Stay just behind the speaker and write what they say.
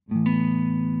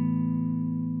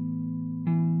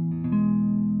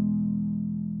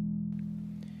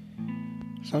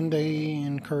Sunday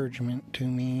encouragement to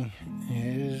me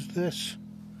is this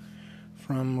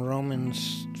from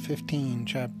Romans 15,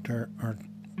 chapter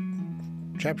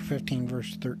 15,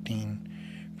 verse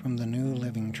 13, from the New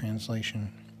Living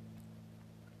Translation.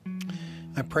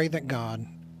 I pray that God,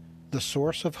 the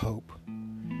source of hope,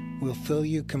 will fill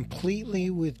you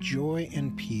completely with joy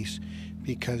and peace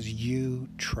because you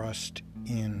trust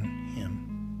in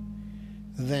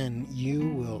Him. Then you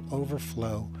will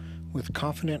overflow with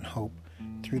confident hope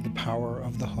through the power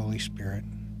of the Holy Spirit.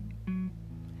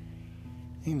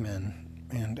 Amen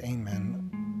and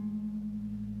amen.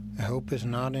 Hope is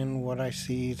not in what I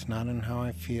see, it's not in how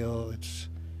I feel, it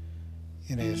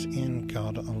is in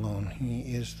God alone. He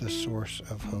is the source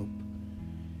of hope.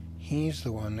 He's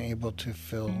the one able to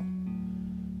fill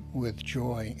with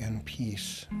joy and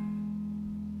peace.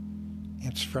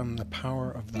 It's from the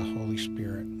power of the Holy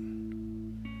Spirit.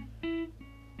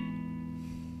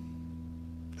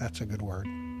 That's a good word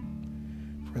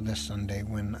for this Sunday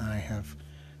when I have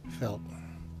felt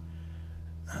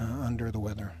under the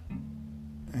weather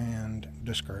and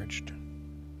discouraged.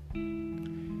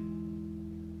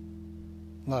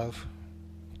 Love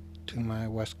to my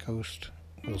West Coast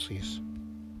Wilsies.